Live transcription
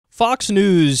Fox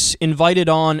News invited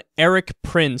on Eric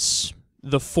Prince,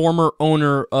 the former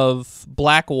owner of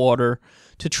Blackwater,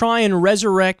 to try and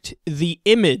resurrect the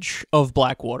image of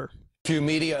Blackwater. Few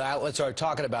media outlets are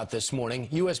talking about this morning.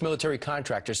 U.S. military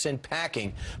contractors sent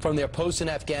packing from their posts in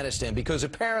Afghanistan because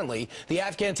apparently the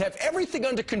Afghans have everything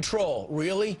under control.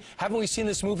 Really? Haven't we seen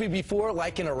this movie before,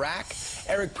 like in Iraq?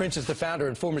 Eric Prince is the founder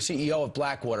and former CEO of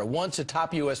Blackwater, once a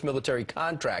top U.S. military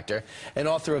contractor and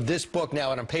author of this book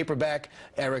now out on paperback,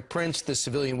 Eric Prince, The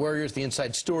Civilian Warriors, The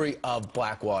Inside Story of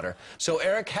Blackwater. So,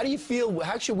 Eric, how do you feel,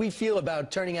 how should we feel about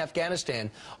turning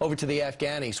Afghanistan over to the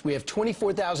Afghanis? We have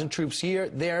 24,000 troops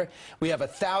there. We have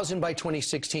 1,000 by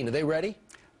 2016. Are they ready?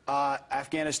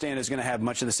 Afghanistan is going to have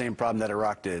much of the same problem that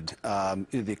Iraq did.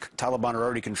 The Taliban are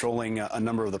already controlling a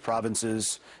number of the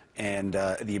provinces, and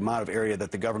the amount of area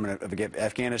that the government of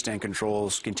Afghanistan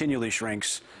controls continually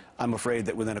shrinks. I'm afraid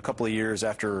that within a couple of years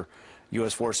after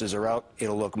U.S. forces are out,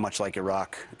 it'll look much like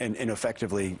Iraq, and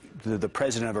effectively, the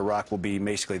president of Iraq will be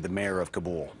basically the mayor of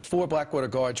Kabul. 4 Blackwater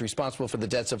guards responsible for the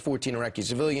deaths of 14 Iraqi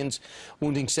civilians,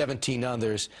 wounding 17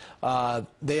 others.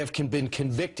 They have been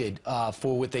convicted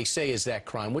for what they say is that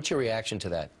crime. What's your reaction to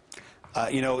that?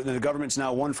 You know, the government's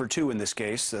now 1 for 2 in this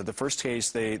case. The first case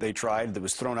they tried that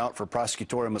was thrown out for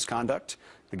prosecutorial misconduct.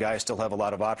 The guys still have a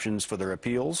lot of options for their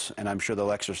appeals, and I'm sure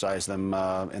they'll exercise them.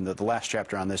 And the last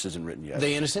chapter on this isn't written yet. Are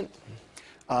they innocent?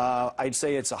 I'd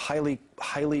say it's a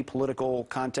highly political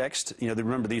context. You know,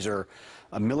 remember, these are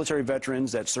military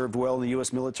veterans that served well in the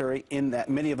U.S. military,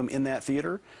 many of them in that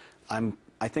theater.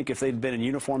 I think if they'd been in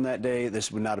uniform that day,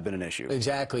 this would not have been an issue.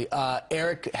 Exactly.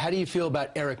 Eric, how do you feel about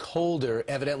Eric Holder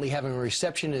evidently having a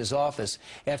reception in his office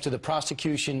after the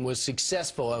prosecution was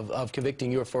successful of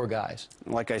convicting your 4 guys?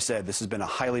 Like I said, this has been a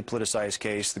highly politicized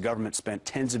case. The government spent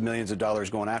tens of millions of dollars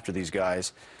going after these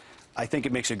guys. I think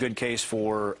it makes a good case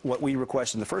for what we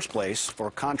request in the first place, for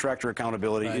contractor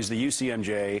accountability, is the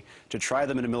UCMJ to try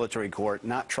them in a military court,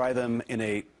 not try them in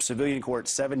a civilian court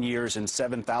 7 years and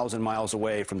 7,000 miles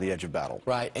away from the edge of battle.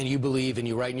 Right, and you believe, and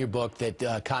you write in your book,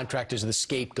 that contractors are the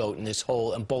scapegoat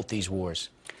in both these wars.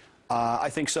 I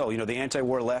think so. You know, the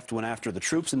anti-war left went after the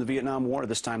troops in the Vietnam War.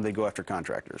 This time they go after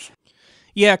contractors.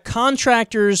 Yeah,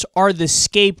 contractors are the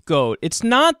scapegoat. It's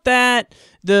not that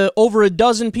the over a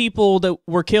dozen people that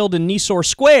were killed in Nisour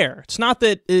Square, it's not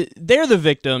that they're the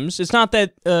victims. It's not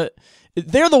that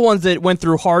they're the ones that went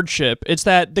through hardship. It's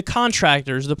that the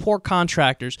contractors, the poor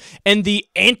contractors, and the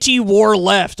anti-war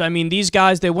left. I mean, these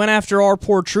guys, they went after our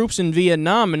poor troops in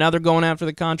Vietnam, and now they're going after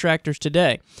the contractors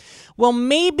today. Well,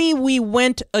 maybe we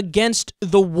went against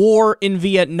the war in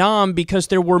Vietnam because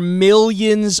there were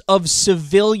millions of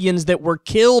civilians that were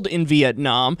killed in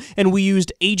Vietnam, and we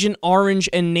used Agent Orange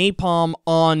and napalm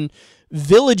on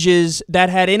villages that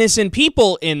had innocent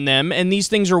people in them, and these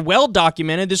things are well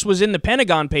documented. This was in the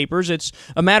Pentagon Papers. It's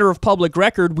a matter of public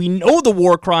record. We know the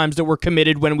war crimes that were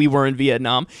committed when we were in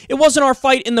Vietnam. It wasn't our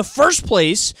fight in the first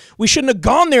place. We shouldn't have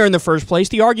gone there in the first place.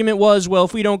 The argument was, well,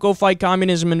 if we don't go fight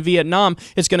communism in Vietnam,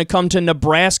 it's going to come to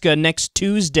Nebraska next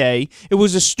Tuesday. It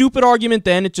was a stupid argument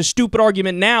then. It's a stupid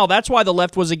argument now. That's why the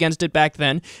left was against it back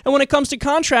then. And when it comes to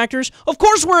contractors, of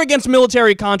course we're against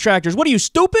military contractors. What are you,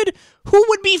 stupid? Who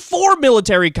would be for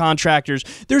military contractors?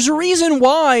 There's a reason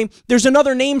why there's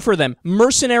another name for them,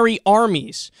 mercenary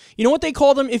armies. You know what they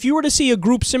call them? If you were to see a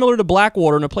group similar to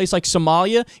Blackwater in a place like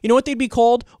Somalia, you know what they'd be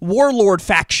called? Warlord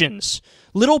factions.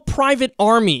 Little private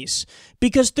armies.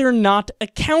 Because they're not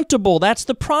accountable. That's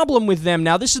the problem with them.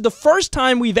 Now, this is the first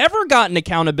time we've ever gotten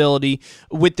accountability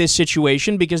with this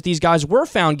situation because these guys were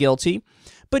found guilty.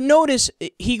 But notice,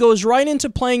 he goes right into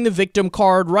playing the victim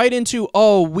card, right into,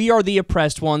 oh, we are the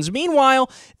oppressed ones. Meanwhile,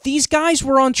 these guys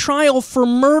were on trial for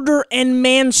murder and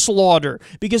manslaughter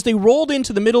because they rolled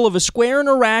into the middle of a square in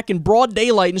Iraq in broad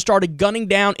daylight and started gunning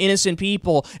down innocent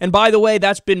people. And by the way,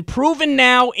 that's been proven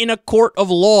now in a court of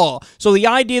law. So the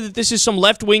idea that this is some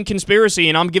left-wing conspiracy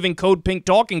and I'm giving Code Pink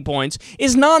talking points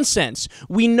is nonsense.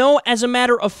 We know as a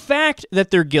matter of fact that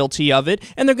they're guilty of it,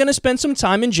 and they're going to spend some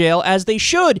time in jail as they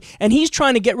should. And he's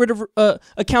trying to get rid of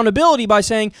accountability by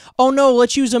saying, oh no,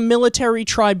 let's use a military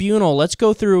tribunal. Let's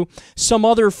go through some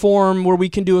other form where we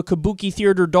can do a kabuki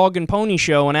theater dog and pony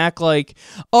show and act like,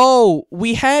 oh,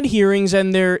 we had hearings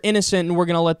and they're innocent and we're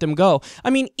going to let them go.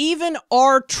 I mean, even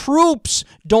our troops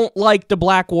don't like the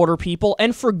Blackwater people,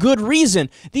 and for good reason.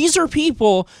 These are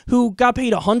people who got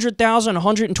paid $100,000,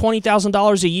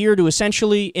 $120,000 a year to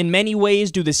essentially, in many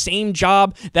ways, do the same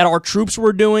job that our troops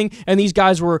were doing, and these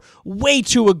guys were way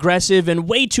too aggressive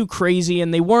and way too crazy,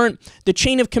 and the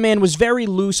chain of command was very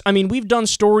loose. I mean, we've done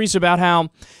stories about how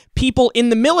people in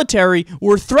the military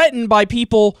were threatened by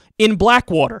people in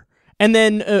Blackwater. And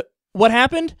then what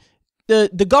happened?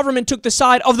 the government took the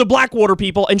side of the Blackwater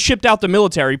people and shipped out the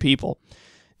military people.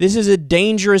 This is a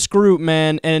dangerous group,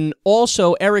 man. And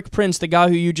also, Eric Prince, the guy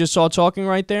who you just saw talking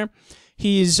right there,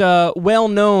 he's well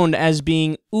known as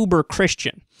being uber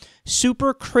Christian.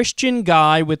 Super Christian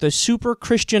guy with a super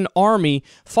Christian army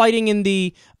fighting in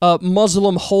the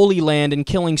Muslim Holy Land and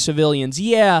killing civilians.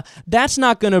 Yeah, that's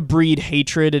not going to breed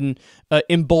hatred and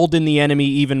embolden the enemy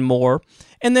even more.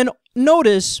 And then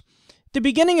notice, the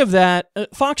beginning of that,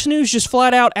 Fox News just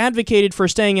flat out advocated for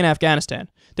staying in Afghanistan.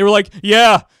 They were like,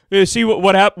 yeah, see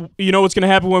what happened? You know what's going to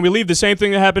happen when we leave? The same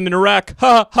thing that happened in Iraq.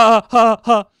 Ha, ha, ha,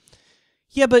 ha.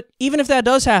 Yeah, but even if that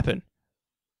does happen,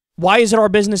 why is it our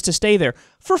business to stay there?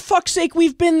 For fuck's sake,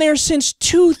 we've been there since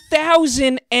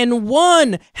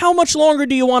 2001. How much longer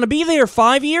do you want to be there?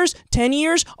 5 years? 10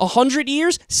 years? 100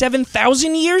 years?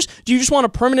 7,000 years? Do you just want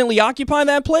to permanently occupy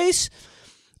that place?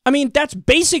 I mean, that's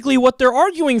basically what they're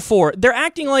arguing for. They're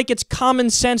acting like it's common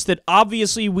sense that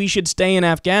obviously we should stay in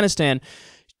Afghanistan.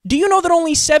 Do you know that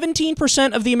only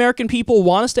 17% of the American people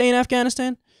want to stay in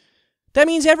Afghanistan? That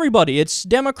means everybody. It's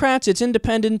Democrats, it's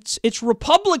independents, it's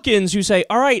Republicans who say,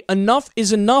 all right, enough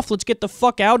is enough, let's get the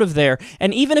fuck out of there.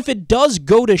 And even if it does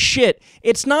go to shit,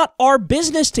 it's not our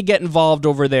business to get involved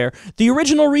over there. The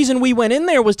original reason we went in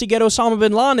there was to get Osama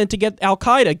bin Laden and to get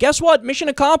Al-Qaeda. Guess what? Mission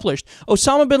accomplished.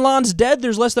 Osama bin Laden's dead.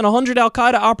 There's less than 100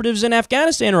 Al-Qaeda operatives in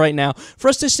Afghanistan right now. For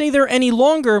us to stay there any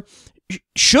longer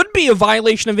should be a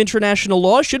violation of international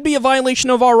law, should be a violation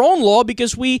of our own law,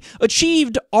 because we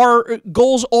achieved our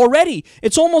goals already.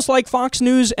 It's almost like Fox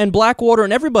News and Blackwater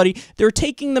and everybody, they're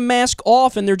taking the mask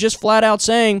off and they're just flat out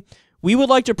saying, we would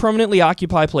like to permanently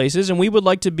occupy places and we would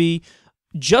like to be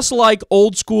just like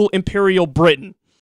old school Imperial Britain.